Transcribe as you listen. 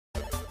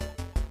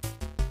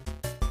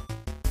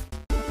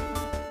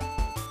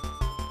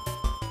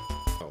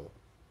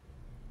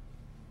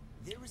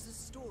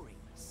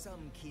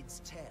Some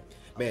kids tell.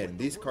 Man,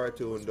 this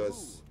cartoon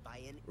does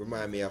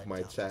remind me of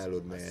my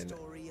childhood, man.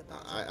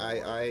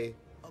 I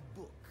a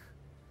book.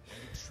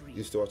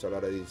 used to watch a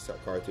lot of these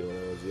cartoons when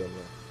I was younger.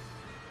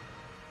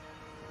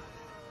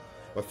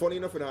 But funny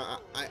enough, you know,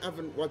 I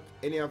haven't watched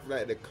any of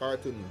like the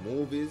cartoon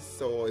movies,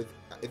 so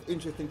it's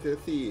interesting to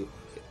see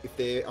if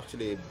they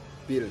actually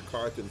build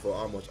cartoon for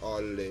almost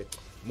all the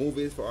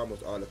movies, for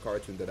almost all the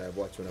cartoons that I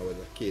watched when I was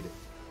a kid.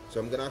 So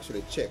I'm gonna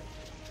actually check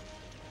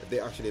if they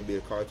actually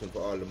build cartoon for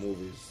all the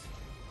movies.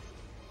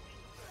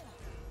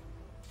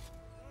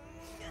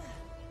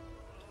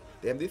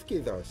 Damn, these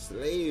kids are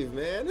slaves,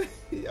 man.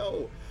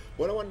 Yo,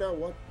 but I wonder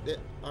what they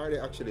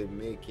actually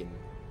making.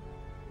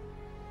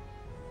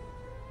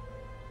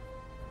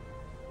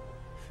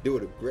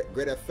 Dude,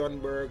 Greta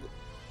Thunberg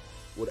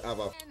would have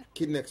a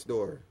kid next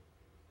door.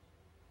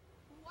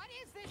 What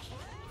is this?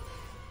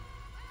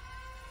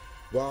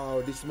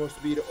 Wow, this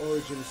must be the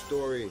origin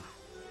story.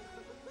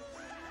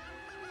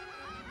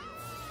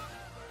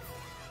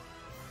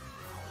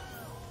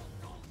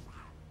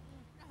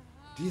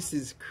 This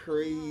is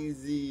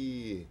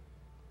crazy.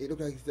 It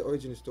looks like it's the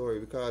origin story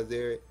because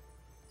they're...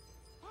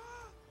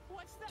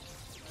 What's that?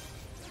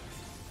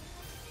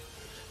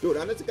 Dude,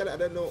 honestly, I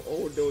don't know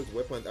how those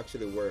weapons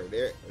actually work.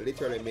 They're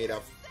literally made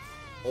of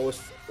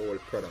household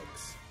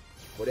products,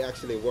 but they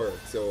actually work.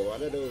 So I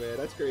don't know, man.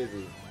 That's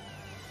crazy.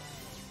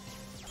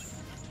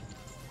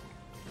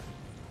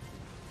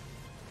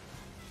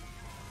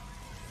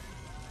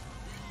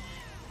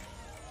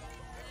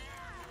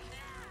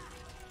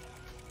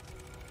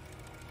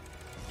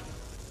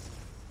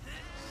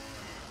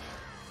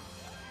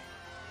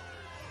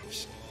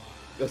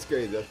 That's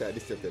crazy. That's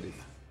this after this.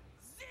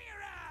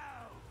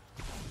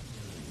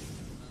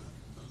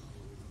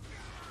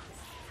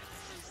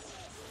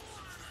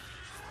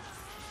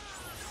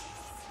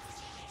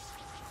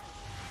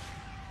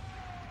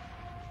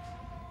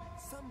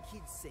 Some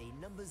kids say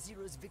Number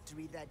Zero's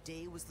victory that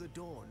day was the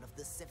dawn of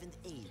the 7th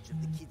age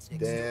of the kids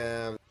next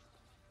Damn.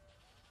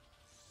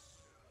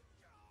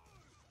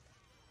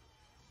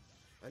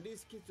 And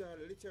these kids are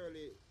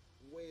literally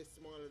way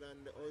smaller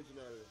than the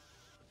original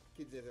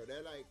kids.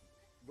 They're like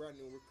brand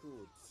new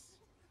recruits.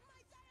 My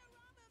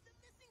diorama of the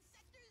missing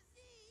Sector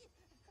Z.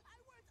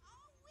 I worked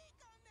all week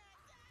on that.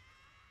 Time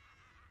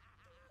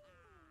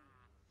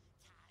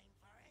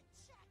for a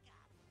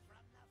checkup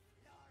from the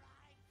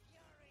fluoride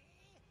fury.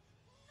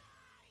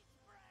 Night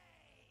spray.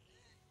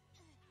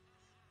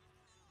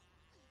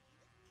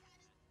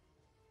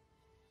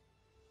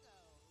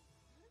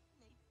 Oh,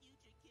 may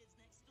future kids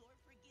next door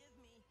forgive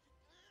me.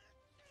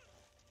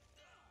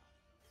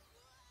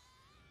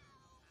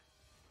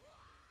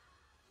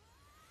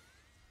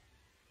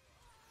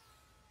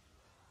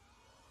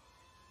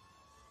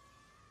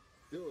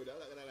 Dude,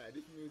 I'm not gonna lie,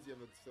 this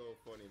museum looks so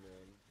funny,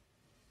 man.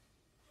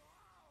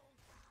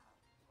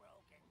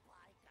 Broken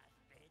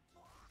bicuspid.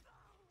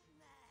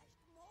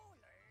 Mashed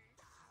molars.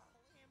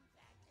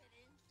 Impacted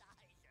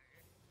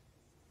incisor.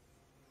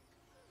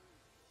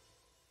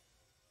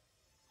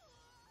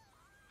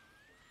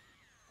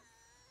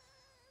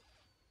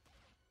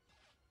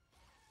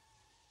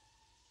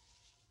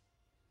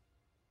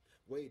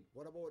 Wait,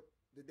 what about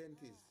the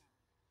dentist?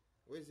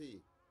 Where's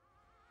he?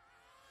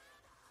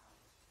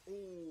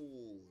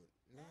 Ooh,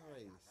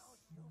 nice.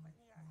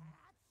 Souvenir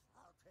hats?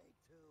 I'll take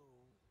two.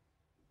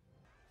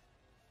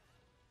 That's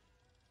okay.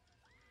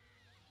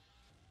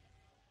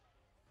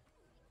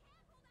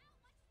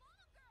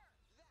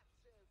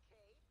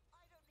 I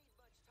don't need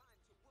much time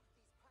to whoop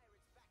these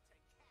pirates back to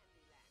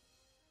Candyland.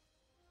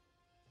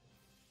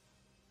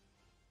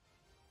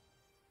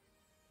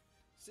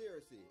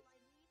 Seriously,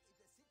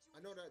 I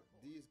know that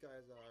these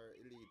guys are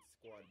elite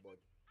squad, but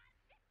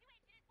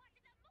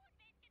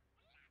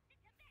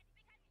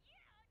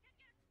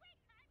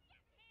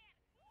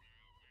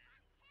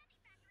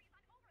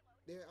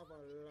they have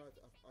a lot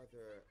of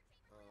other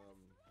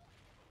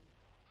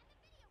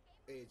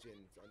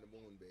agents on the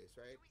moon base,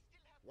 right?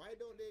 Why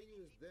don't they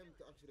use them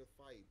to actually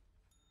fight?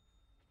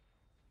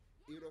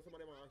 Even though some of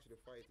them are actually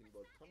fighting,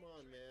 but come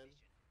on, man.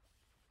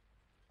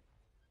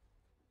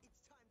 It's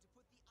time to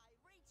put the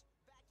irate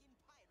back in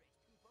pirate,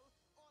 people.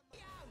 On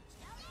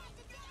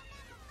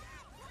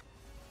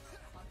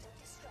the Quantum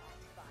Distract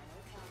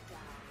final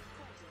countdown.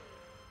 20,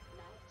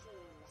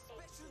 19,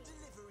 special 18,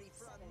 delivery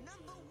from 17.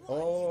 number one.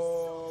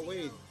 Oh,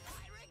 wait.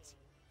 Pirate.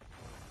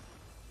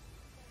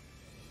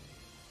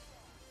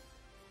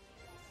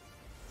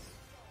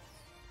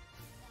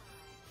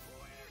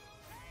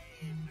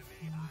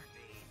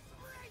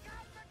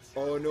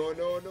 Oh, no,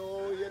 no,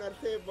 no. You're not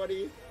safe,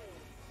 buddy. 3,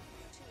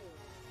 2,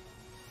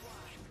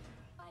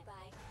 1.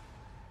 Bye-bye.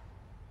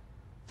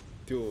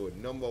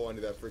 Dude, number one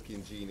is a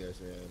freaking genius,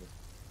 man.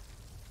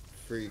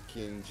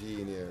 Freaking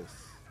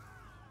genius.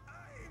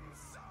 I'm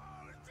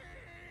salty.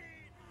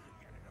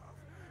 Get it off.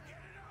 Get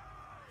it off.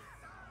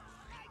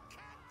 I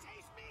can't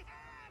taste me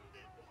hand.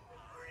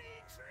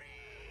 Retreat.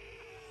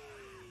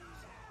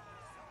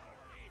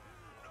 Salty.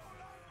 No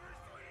longer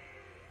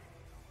sweet.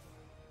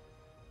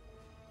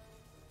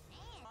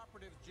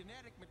 Operative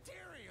genetic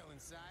material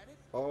inside it.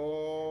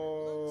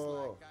 Oh.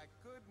 Looks like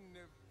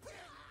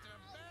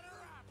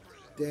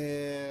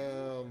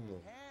Damn.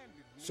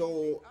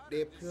 So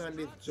they planned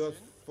it just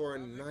for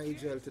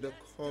Nigel to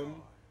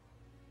come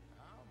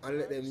and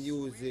let them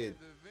use it.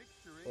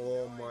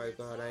 Oh my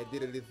god, I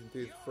didn't listen to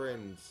his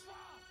friends.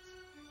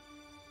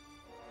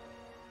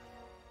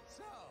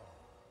 So,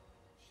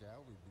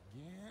 shall we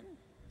begin?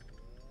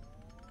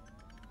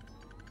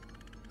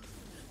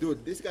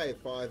 Dude, this guy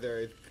father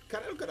is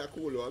kind of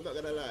cool though, I'm not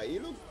gonna lie. He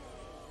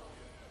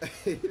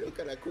look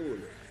kind of cool.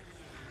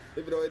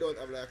 Even though he don't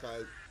have like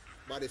a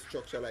body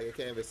structure, like you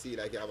can't even see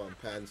like you have on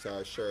pants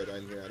or a shirt or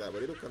anything like that,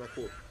 but he look kind of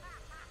cool.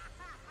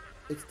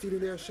 It's still in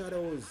their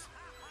shadows.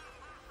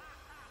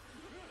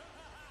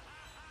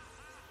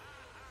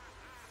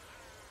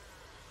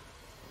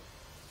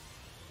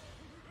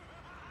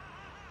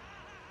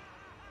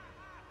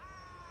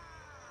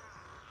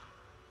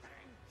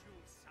 Thank you,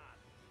 son.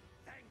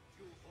 Thank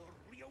you for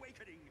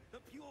reawakening the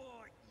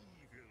pure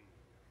evil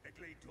that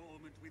lay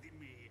dormant within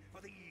me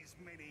for these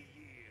many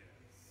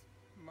years.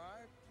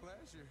 My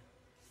pleasure.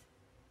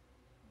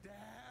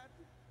 Dad?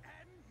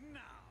 And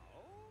now,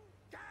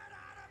 get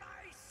out of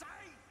my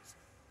sight!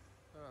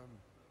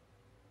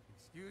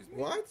 Excuse me?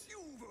 What?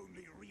 You've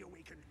only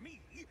reawakened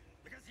me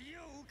because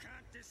you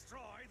can't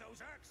destroy those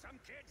irksome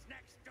kids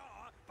next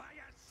door by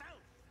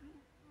yourself.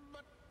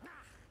 But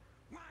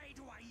why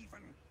do I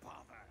even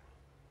bother?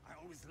 I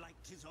always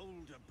liked his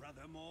older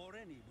brother more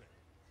anyway,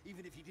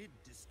 even if he did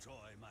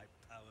destroy my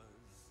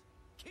powers.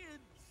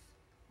 Kids,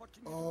 what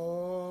can you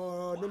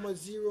Oh, do? number What?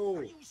 0.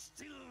 Are you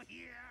still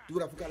here?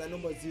 Dude, I forgot that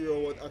number 0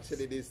 was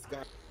actually this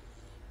guy.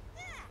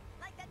 Yeah,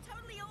 like that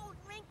totally old,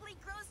 wrinkly,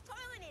 gross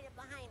toilinator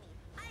behind me.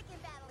 I can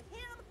battle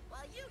him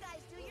while you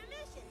guys do your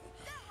mission.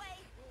 That way,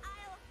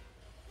 I'll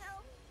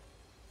help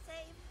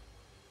save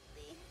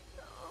the.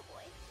 Oh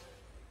boy.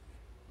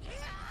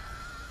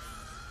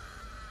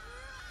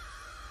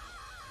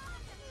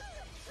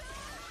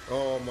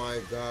 Oh my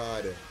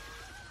god.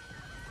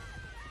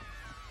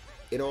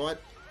 You know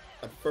what?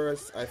 At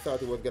first I thought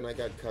he was gonna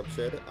get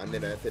captured, and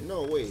then I said,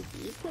 no wait,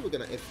 he's probably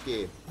gonna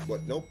escape.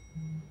 But nope.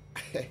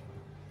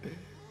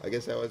 I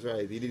guess I was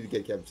right, he did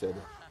get captured.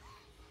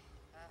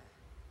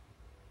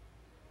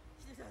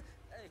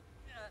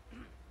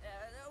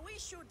 We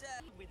should.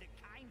 With the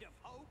kind of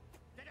hope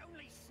that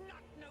only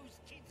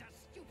snot-nosed kids are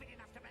stupid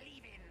enough to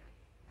believe in.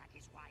 That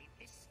is why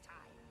this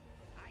time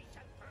I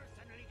shall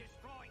personally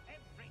destroy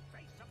every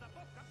trace of the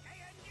Book of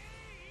K&G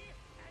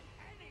and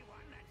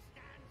anyone that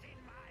stands in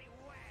my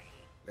way.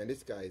 Man,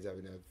 this guy is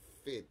having a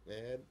fit,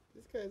 man.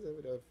 This guy's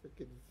having a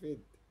freaking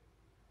fit.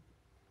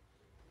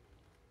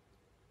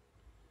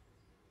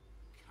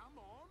 Come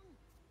on.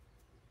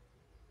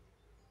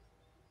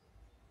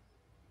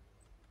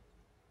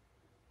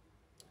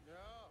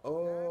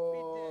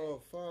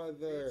 Oh,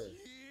 father.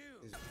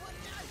 Is- What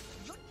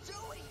you're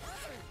doing?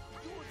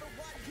 You're the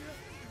one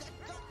that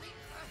got me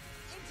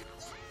into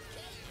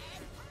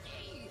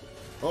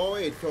the Oh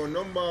wait, so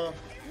number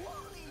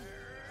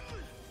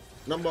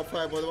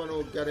 5 was the one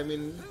who got him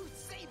in. Who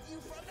saved you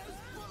from those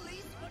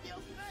bullies on your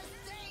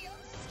first day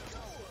of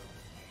school?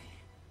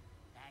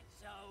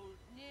 That's old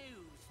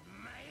news,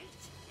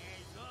 mate.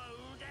 As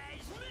old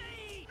as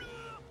me.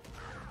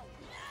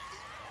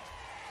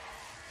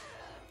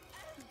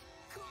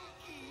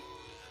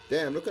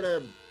 Damn, look at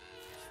her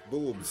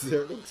boobs. They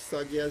look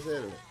saggy as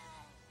hell.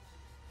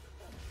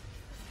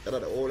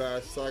 Got the old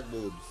ass sag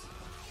boobs.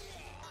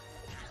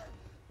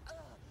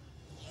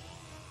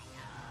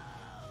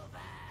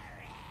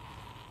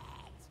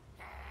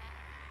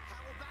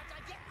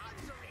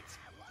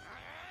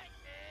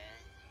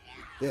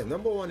 Yeah,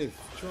 number 1 is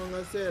strong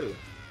as hell.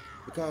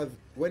 Because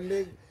when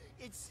they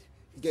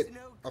get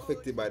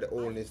affected by the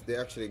oldness, they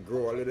actually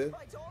grow a little.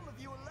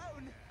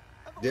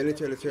 They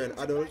literally turn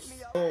adults.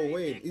 Oh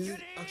wait, is it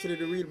actually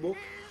the real book?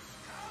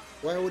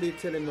 Why would he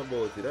tell him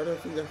about it? I don't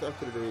think that's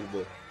actually the real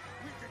book.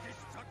 With the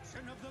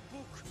destruction of the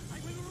book, I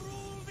will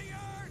rule the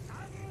earth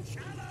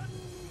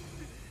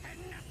unchallenged, and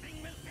nothing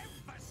will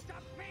ever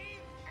stop me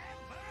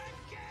ever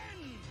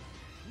again.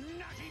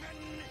 Not even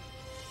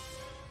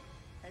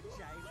a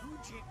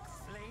Jairujic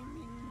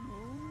flaming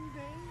moon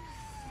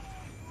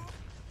base.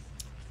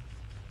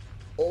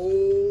 Oh,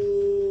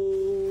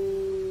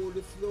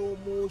 the slow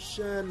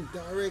motion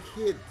direct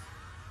hit.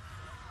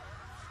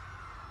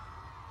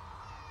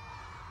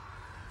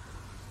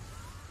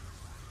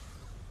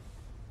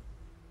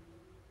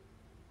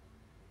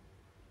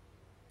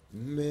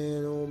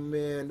 Man, oh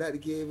man,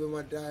 that gave him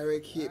a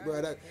direct hit,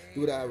 bro. That,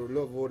 dude, I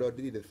love how they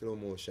did the slow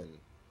motion.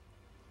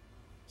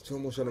 Slow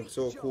motion looks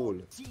so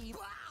cool.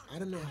 I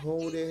don't know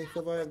how they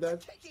survived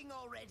that.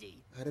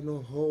 I don't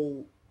know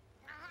how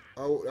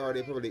or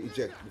they probably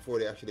eject before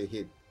they actually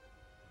hit.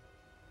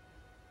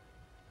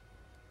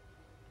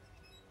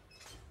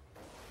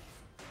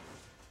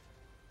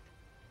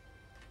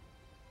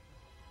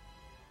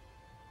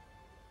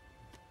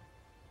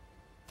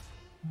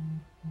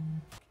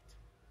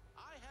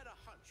 I had a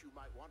hunch you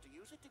might want to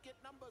use it to get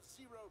number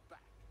 0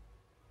 back.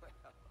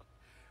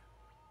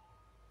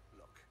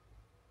 Look,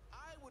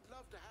 I would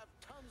love to have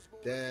tons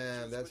more.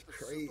 Damn, adventures that's with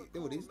the crazy. super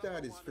Dude, cool his dad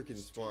number is 1 freaking and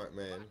smart, two,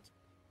 man.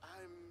 but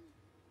I'm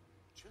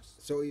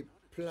just So he not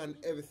a planned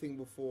kid. everything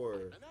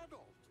before. I'm an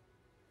adult.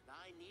 And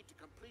I need to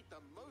complete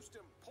the most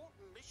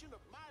important mission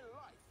of my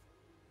life.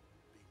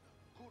 Being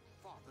a good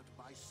father to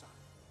my son.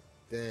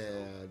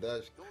 Damn,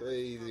 that's Don't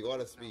crazy. interrupt What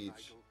a us now, speech.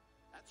 Nigel.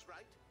 That's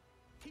right.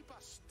 Keep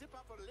a stiff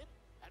upper lip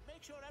and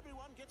make sure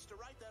everyone gets to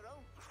write their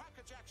own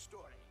crackerjack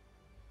story.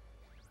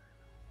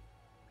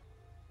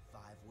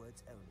 5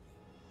 words only.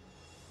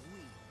 We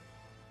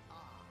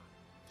are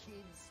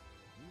kids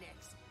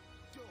next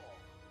door.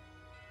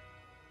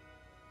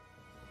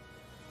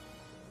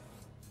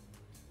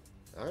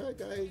 Alright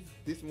guys,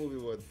 this movie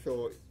was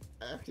so,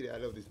 actually I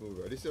love this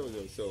movie. This show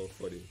was so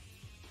funny,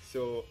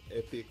 so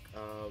epic.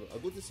 I'm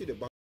good to see the